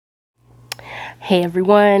Hey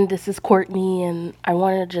everyone, this is Courtney, and I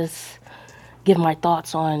want to just give my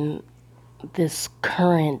thoughts on this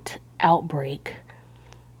current outbreak,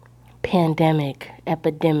 pandemic,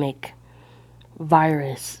 epidemic,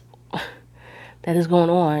 virus that is going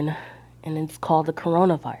on, and it's called the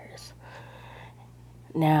coronavirus.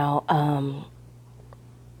 Now,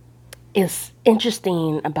 it's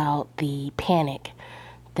interesting about the panic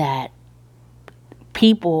that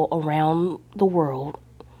people around the world,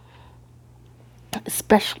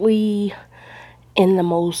 especially in the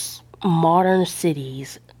most modern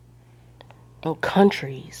cities and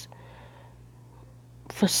countries,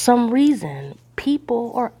 for some reason,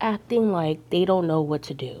 people are acting like they don't know what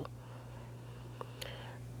to do.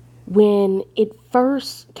 When it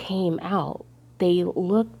first came out, they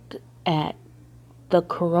looked at the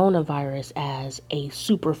coronavirus as a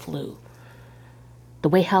super flu. The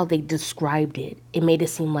way how they described it, it made it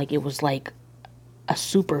seem like it was like a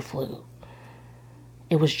super flu.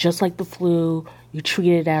 It was just like the flu, you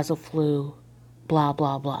treat it as a flu, blah,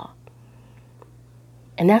 blah, blah.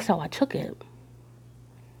 And that's how I took it.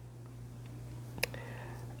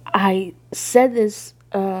 I said this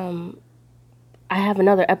I have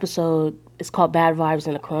another episode. It's called Bad Vibes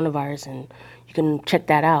and the Coronavirus, and you can check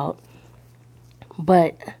that out.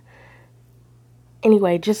 But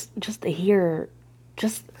anyway, just to hear,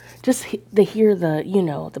 just to hear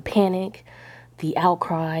the panic, the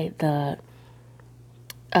outcry, the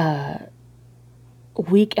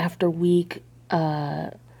week after week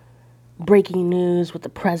breaking news with the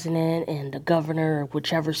president and the governor of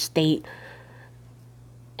whichever state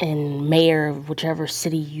and mayor of whichever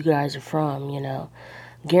city you guys are from.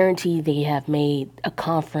 Guarantee they have made a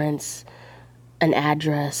conference, an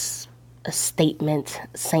address, a statement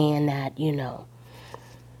saying that,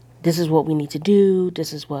 this is what we need to do,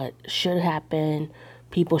 this is what should happen,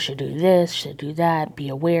 people should do this, should do that, be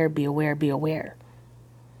aware, be aware, be aware.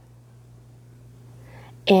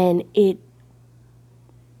 And it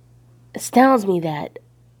astounds me that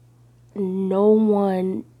no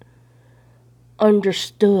one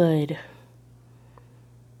understood.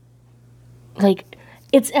 Like,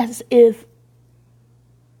 it's as if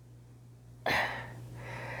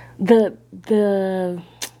the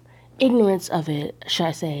ignorance of it, should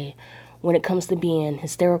I say, when it comes to being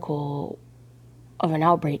hysterical of an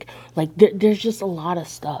outbreak, like there's just a lot of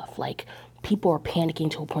stuff. Like, people are panicking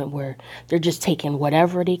to a point where they're just taking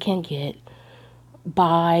whatever they can get,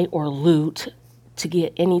 buy or loot to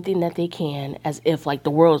get anything that they can, as if like the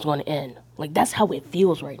world is going to end. Like, that's how it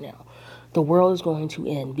feels right now. The world is going to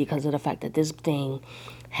end because of the fact that this thing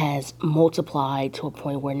has multiplied to a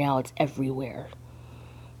point where now it's everywhere.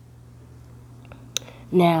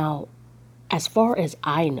 Now, as far as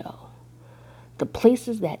I know, the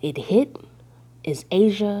places that it hit is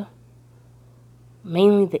Asia,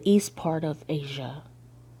 mainly the east part of Asia,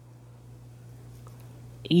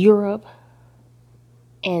 Europe,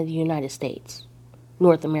 and the United States,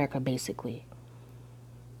 North America basically.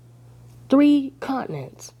 3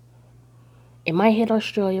 continents. It might hit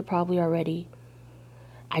Australia probably already.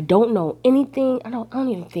 I don't know anything. I don't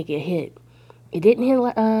even think it hit. It didn't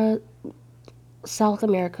hit South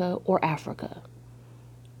America or Africa.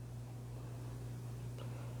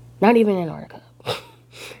 Not even Antarctica.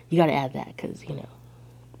 You got to add that because,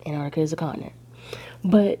 Antarctica is a continent.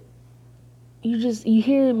 But you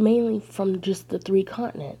hear mainly from just the 3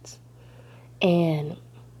 continents. And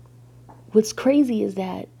what's crazy is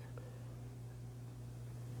that,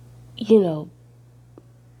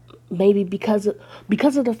 maybe because of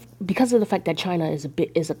the fact that China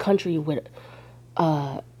is a country with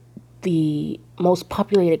the most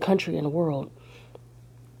populated country in the world,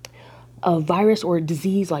 a virus or a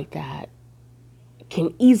disease like that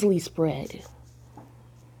can easily spread.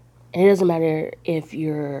 And it doesn't matter if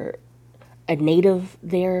you're a native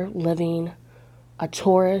there living, a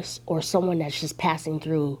tourist, or someone that's just passing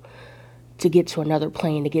through to get to another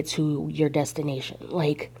plane to get to your destination.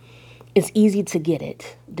 Like, it's easy to get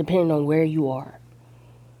it depending on where you are.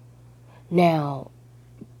 Now,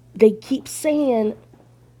 they keep saying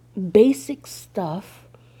basic stuff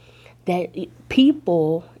that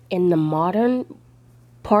people in the modern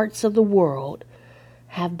parts of the world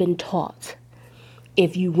have been taught.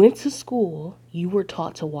 If you went to school, you were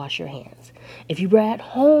taught to wash your hands. If you were at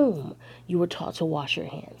home, you were taught to wash your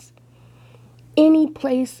hands. Any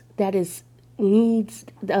place that is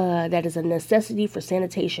that is a necessity for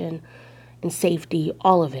sanitation and safety,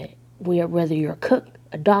 all of it, whether you're a cook,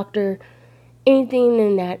 a doctor, anything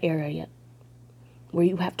in that area where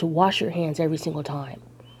you have to wash your hands every single time.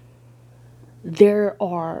 There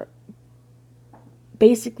are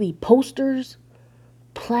basically posters,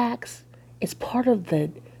 plaques. It's part of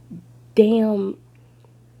the damn,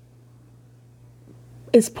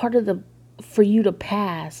 it's part of the, for you to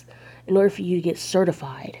pass in order for you to get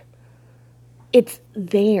certified. It's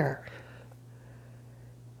there.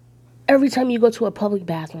 Every time you go to a public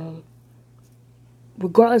bathroom,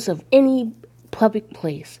 regardless of any public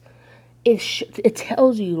place, it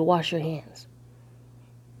tells you to wash your hands.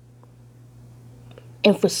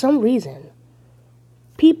 And for some reason,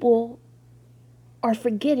 people are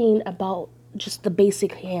forgetting about just the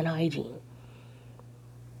basic hand hygiene.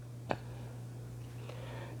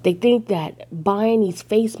 They think that buying these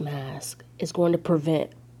face masks is going to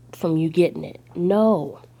prevent from you getting it.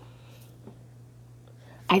 No.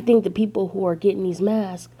 I think the people who are getting these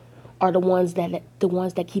masks are the ones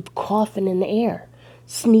that keep coughing in the air,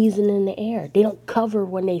 sneezing in the air. They don't cover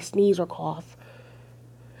when they sneeze or cough.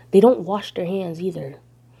 They don't wash their hands either.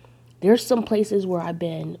 There's some places where I've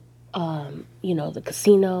been, the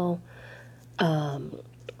casino,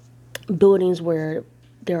 buildings where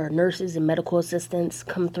there are nurses and medical assistants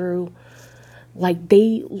come through. Like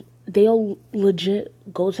they'll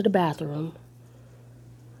legit go to the bathroom,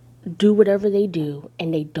 do whatever they do,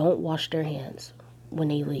 and they don't wash their hands when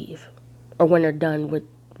they leave or when they're done with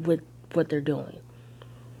what they're doing.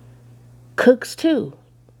 Cooks too.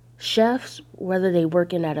 Chefs, whether they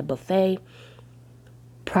working at a buffet,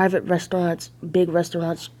 private restaurants, big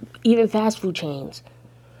restaurants, even fast food chains,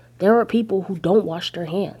 there are people who don't wash their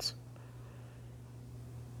hands.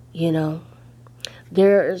 You know,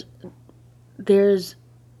 there's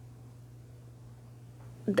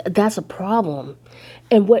that's a problem.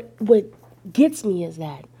 And what gets me is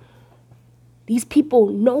that these people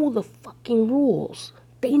know the fucking rules.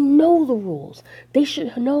 They know the rules. They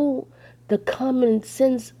should know the common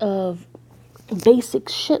sense of basic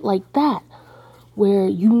shit like that, where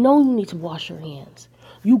you know you need to wash your hands.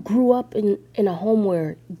 You grew up in a home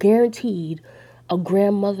where guaranteed a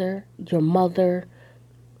grandmother, your mother,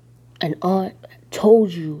 an aunt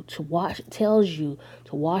tells you to wash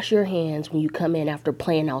your hands when you come in after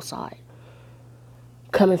playing outside,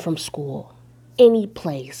 coming from school, any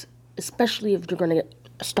place, especially if you're going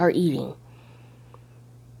to start eating.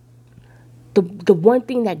 The one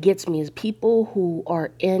thing that gets me is people who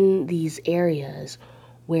are in these areas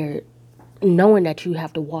where knowing that you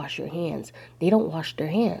have to wash your hands, they don't wash their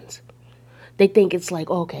hands. They think it's like,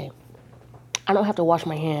 okay, I don't have to wash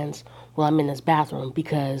my hands while I'm in this bathroom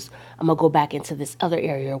because I'm going to go back into this other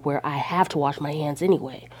area where I have to wash my hands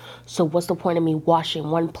anyway. So what's the point of me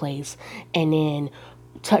washing one place and then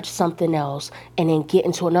touch something else and then get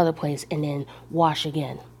into another place and then wash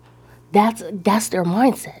again? That's their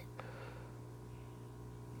mindset.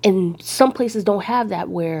 And some places don't have that,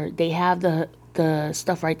 where they have the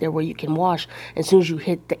stuff right there where you can wash as soon as you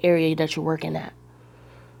hit the area that you're working at.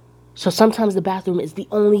 So sometimes the bathroom is the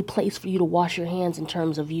only place for you to wash your hands in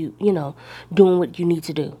terms of you doing what you need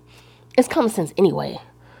to do. It's common sense anyway.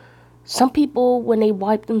 Some people, when they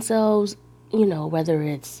wipe themselves, whether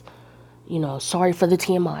it's, sorry for the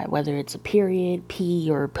TMI, whether it's a period, pee,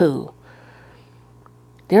 or poo,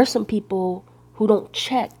 there are some people who don't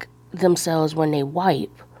check themselves when they wipe.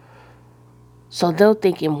 So they'll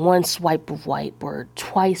think in one swipe of wipe or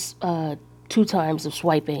twice, 2 times of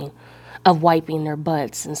wiping their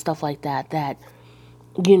butts and stuff like that,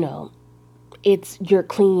 you're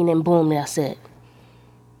clean and boom, that's it.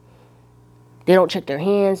 They don't check their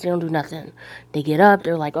hands, they don't do nothing. They get up,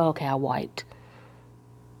 they're like, oh, okay, I wiped.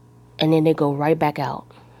 And then they go right back out.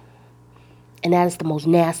 And that is the most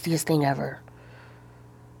nastiest thing ever.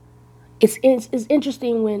 It's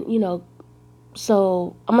interesting when,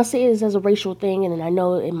 so I'm going to say this as a racial thing, and I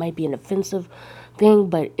know it might be an offensive thing,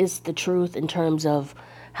 but it's the truth in terms of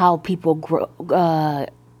how people grew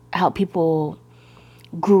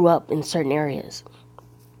up in certain areas.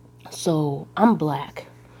 So I'm black,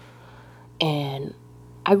 and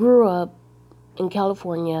I grew up in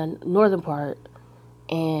California, northern part,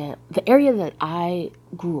 and the area that I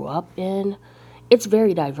grew up in, it's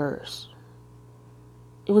very diverse.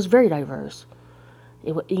 It was very diverse.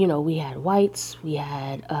 We had whites, we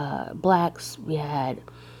had blacks, we had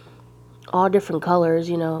all different colors,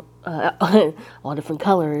 all different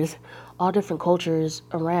colors, all different cultures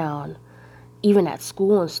around, even at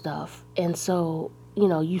school and stuff. And so,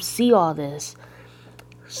 you see all this.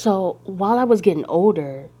 So while I was getting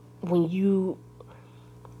older, when you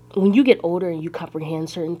get older and you comprehend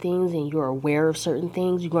certain things and you're aware of certain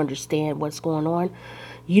things, you understand what's going on.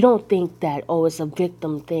 You don't think that, oh, it's a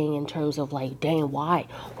victim thing in terms of like, dang, why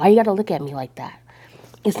you gotta look at me like that?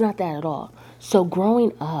 It's not that at all. So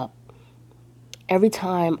growing up, every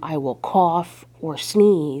time I will cough or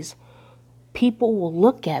sneeze, people will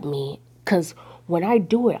look at me, because when I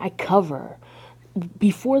do it, I cover.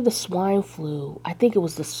 before the swine flu, I think it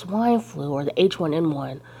was the swine flu or the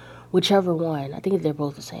H1N1, whichever one, I think they're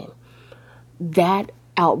both the same. That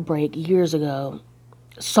outbreak years ago,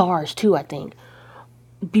 SARS too, I think.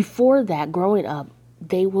 Before that, growing up,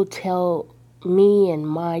 they will tell me and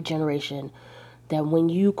my generation that when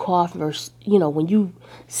you cough or, when you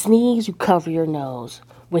sneeze, you cover your nose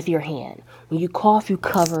with your hand. When you cough, you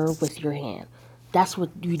cover with your hand. That's what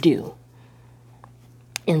you do.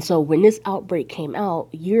 And so when this outbreak came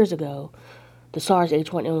out years ago, the SARS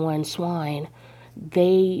H1N1 swine,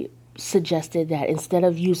 they suggested that instead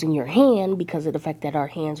of using your hand, because of the fact that our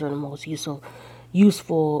hands are the most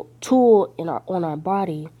useful tool in on our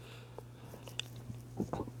body,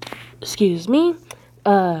 excuse me,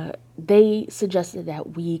 they suggested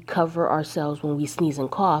that we cover ourselves when we sneeze and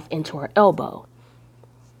cough into our elbow.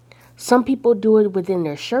 Some people do it within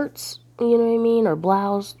their shirts, you know what I mean, or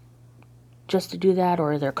blouse, just to do that,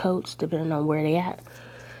 or their coats, depending on where they at.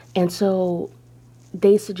 And so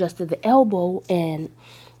they suggested the elbow, and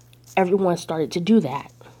everyone started to do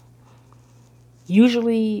that.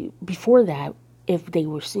 Usually before that, if they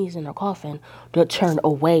were sneezing or coughing, they'll turn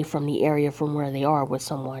away from the area from where they are with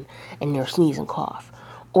someone and they're sneezing cough.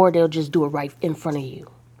 Or they'll just do it right in front of you,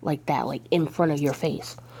 like that, like in front of your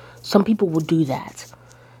face. Some people will do that.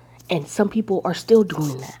 And some people are still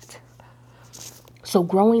doing that. So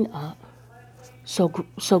growing up, so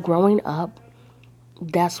growing up,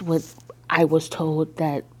 that's what I was told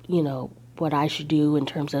that, what I should do in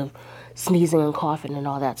terms of sneezing and coughing and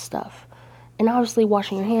all that stuff. And obviously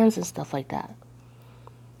washing your hands and stuff like that.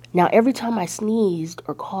 Now, every time I sneezed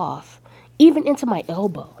or cough, even into my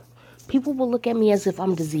elbow, people will look at me as if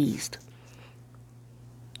I'm diseased.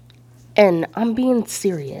 And I'm being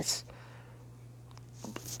serious.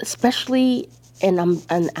 Especially, I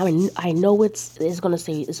know it's going to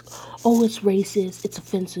say, it's racist, it's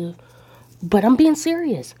offensive. But I'm being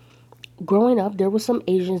serious. Growing up, there were some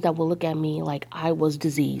Asians that would look at me like I was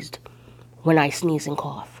diseased when I sneeze and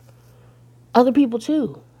cough. Other people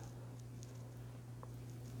too.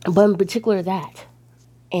 But in particular that.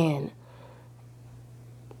 And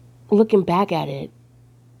looking back at it,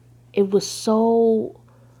 it was so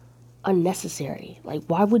unnecessary. Like,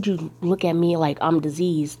 why would you look at me like I'm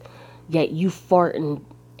diseased, yet you fart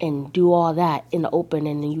and do all that in the open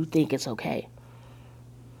and then you think it's okay?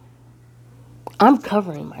 I'm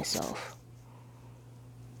covering myself.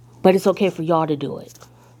 But it's okay for y'all to do it.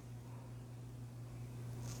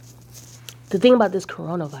 The thing about this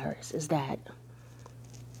coronavirus is that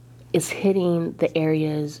it's hitting the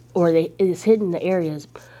areas, it's hitting the areas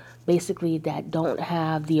basically that don't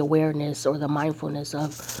have the awareness or the mindfulness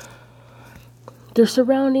of their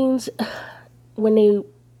surroundings when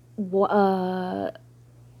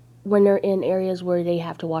they're in areas where they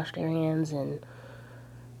have to wash their hands and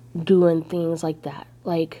doing things like that.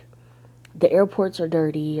 Like, the airports are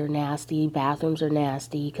dirty or nasty, bathrooms are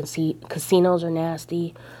nasty, casinos are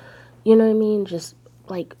nasty. You know what I mean? Just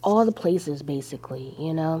like all the places basically,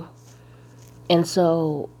 And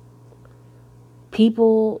so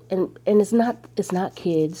people, and it's not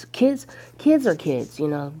kids. Kids are kids, They're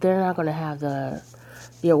not going to have the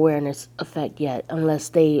awareness effect yet unless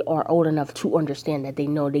they are old enough to understand that they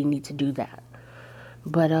know they need to do that.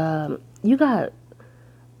 But you got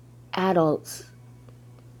adults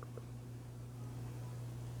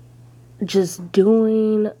just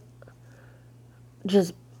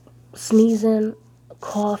sneezing,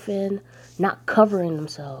 coughing, not covering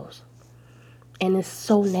themselves. And it's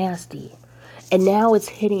so nasty. And now it's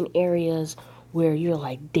hitting areas where you're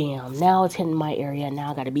like, damn, now it's hitting my area,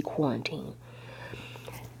 now I gotta be quarantined.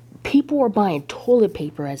 People are buying toilet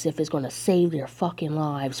paper as if it's gonna save their fucking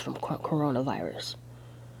lives from coronavirus.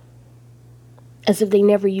 As if they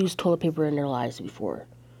never used toilet paper in their lives before.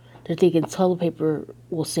 They're thinking toilet paper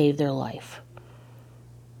will save their life.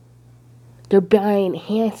 They're buying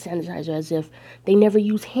hand sanitizer as if they never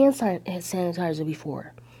used hand sanitizer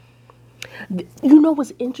before. You know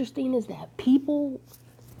what's interesting is that people,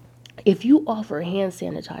 if you offer hand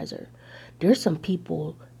sanitizer, there's some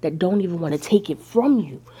people that don't even want to take it from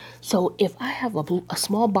you. So if I have a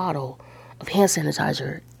small bottle of hand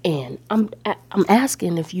sanitizer and I'm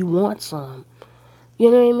asking if you want some,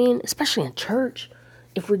 you know what I mean? Especially in church,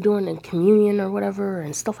 if we're doing a communion or whatever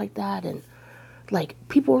and stuff like that, and like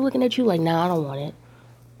people are looking at you like, nah, I don't want it.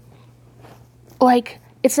 Like,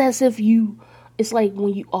 it's as if it's like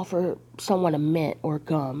when you offer someone a mint or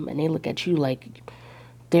gum and they look at you like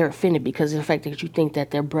they're offended because of the fact that you think that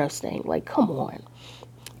their breath stank. Like, come on.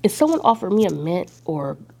 If someone offered me a mint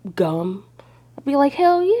or gum, I'd be like,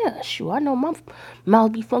 hell yeah, shoot. I know my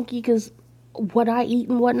mouth be funky because what I eat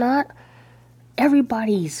and whatnot.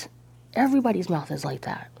 Everybody's Everybody's mouth is like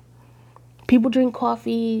that. People drink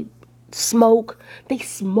coffee, smoke. They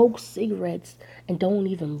smoke cigarettes and don't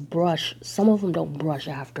even brush. Some of them don't brush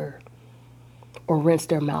after or rinse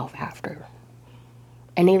their mouth after.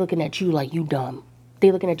 And they looking at you like you dumb.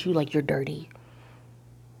 They looking at you like you're dirty.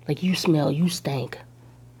 Like you smell, you stink.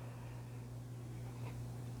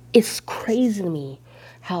 It's crazy to me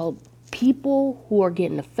how people who are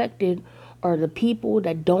getting affected are the people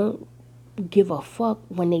that don't give a fuck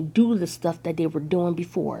when they do the stuff that they were doing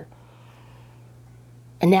before.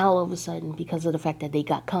 And now all of a sudden, because of the fact that they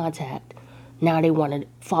got contact, now they want to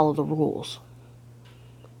follow the rules.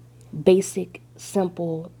 Basic,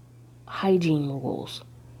 simple hygiene rules.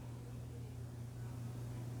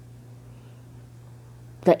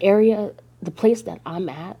 The place that I'm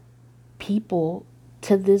at, people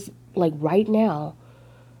to this, like right now,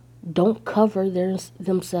 don't cover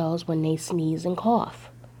themselves when they sneeze and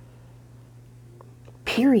cough.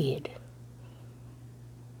 Period.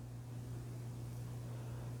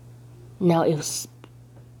 Now, it's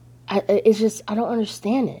just, I don't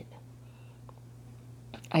understand it.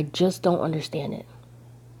 I just don't understand it.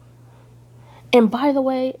 And by the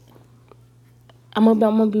way, I'm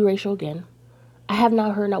gonna be racial again. I have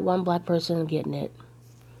not heard not one black person getting it.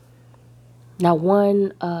 Not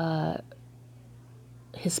one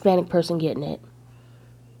Hispanic person getting it.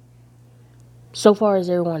 So far as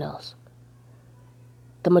everyone else.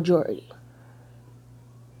 The majority.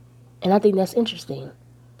 And I think that's interesting.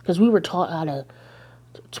 Because we were taught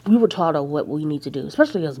of what we need to do.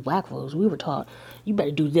 Especially as black folks. We were taught, you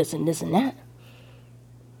better do this and this and that.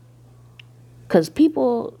 Because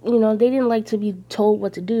people, they didn't like to be told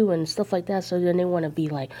what to do and stuff like that. So then they want to be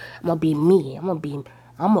like, I'm going to be me. I'm going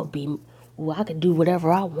to be, well, I can do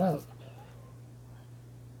whatever I want.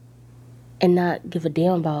 And not give a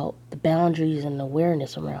damn about the boundaries and the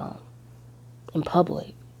awareness around in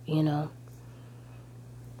public,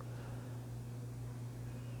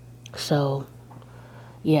 So,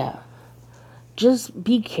 yeah. Just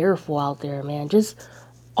be careful out there, man.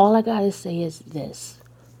 All I gotta say is this.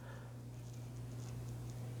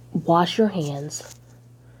 Wash your hands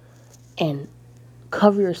and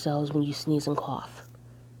cover yourselves when you sneeze and cough.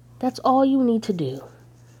 That's all you need to do.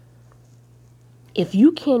 If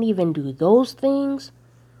you can't even do those things,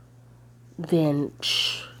 then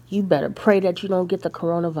you better pray that you don't get the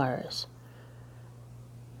coronavirus.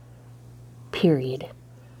 Period.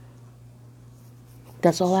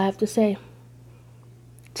 That's all I have to say.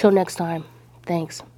 Till next time. Thanks.